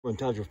We're in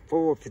Dodger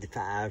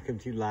 455, coming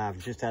to you live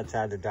just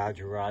outside the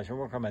Dodger garage. I'm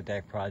working on my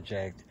deck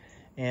project,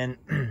 and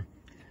I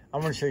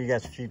want to show you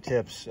guys a few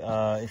tips.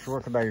 If you're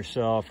working by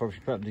yourself, or if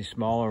you put up these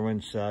smaller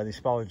ones, these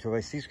smaller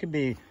joists, these can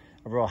be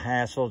a real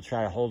hassle to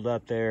try to hold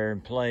up there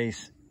in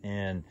place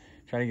and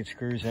try to get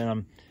screws in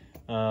them,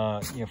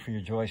 for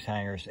your joist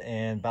hangers.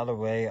 And by the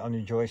way, on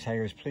your joist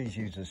hangers, please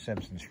use the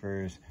Simpson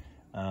screws.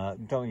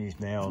 Don't use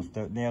nails.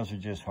 The nails are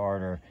just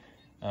harder.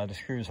 The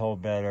screws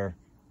hold better,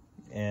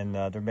 and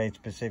they're made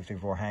specifically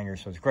for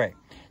hangers, so it's great.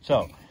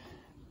 So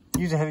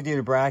use a heavy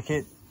duty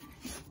bracket,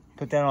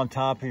 put that on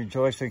top of your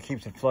joist so it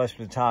keeps it flush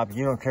with the top.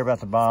 You don't care about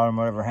the bottom,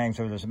 whatever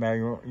hangs over, doesn't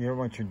matter. You don't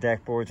want your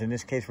deck boards. In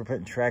this case, we're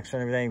putting tracks on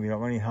everything. We don't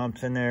want any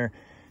humps in there.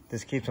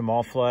 This keeps them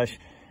all flush.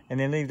 And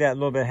then leave that a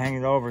little bit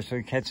hanging over so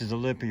it catches the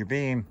lip of your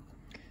beam.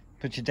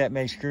 Put your deck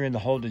make screw in to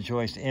hold the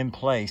joist in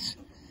place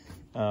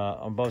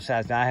on both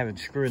sides. Now I have a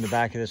screw in the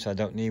back of this, so I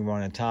don't need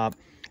one on top.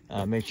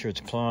 Make sure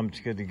it's plumb,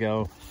 it's good to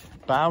go.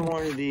 Buy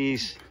one of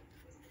these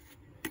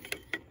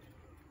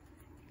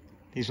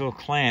little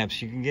clamps.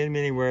 You can get them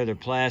anywhere. They're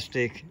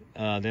plastic.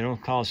 They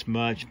don't cost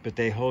much, but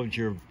they hold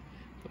your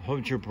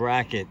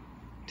bracket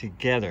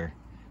together.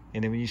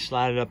 And then when you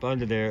slide it up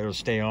under there, it'll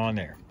stay on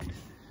there.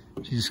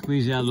 So you just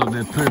squeeze it out a little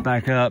bit, put it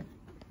back up.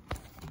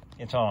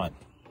 It's on.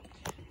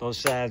 Both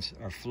sides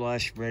are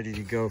flush, ready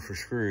to go for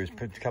screws.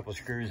 Put a couple of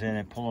screws in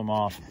it, pull them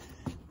off.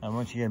 And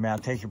once you get them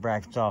out, take your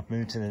brackets off,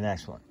 move to the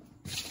next one.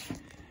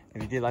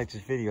 If you did like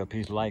this video,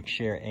 please like,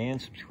 share,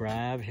 and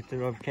subscribe. Hit the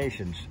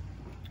notifications.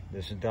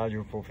 This is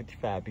Dodger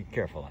 455. Be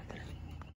careful out there.